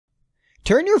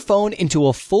Turn your phone into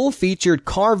a full-featured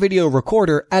car video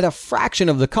recorder at a fraction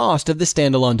of the cost of the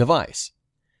standalone device.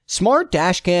 Smart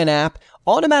Dashcam app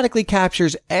automatically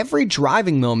captures every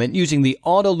driving moment using the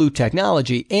auto loop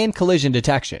technology and collision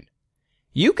detection.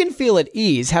 You can feel at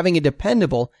ease having a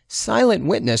dependable, silent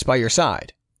witness by your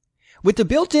side. With the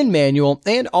built-in manual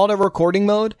and auto recording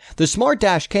mode, the Smart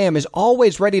Dashcam is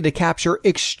always ready to capture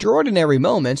extraordinary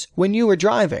moments when you are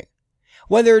driving.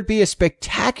 Whether it be a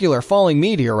spectacular falling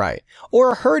meteorite,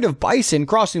 or a herd of bison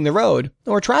crossing the road,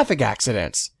 or traffic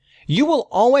accidents, you will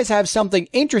always have something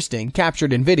interesting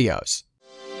captured in videos.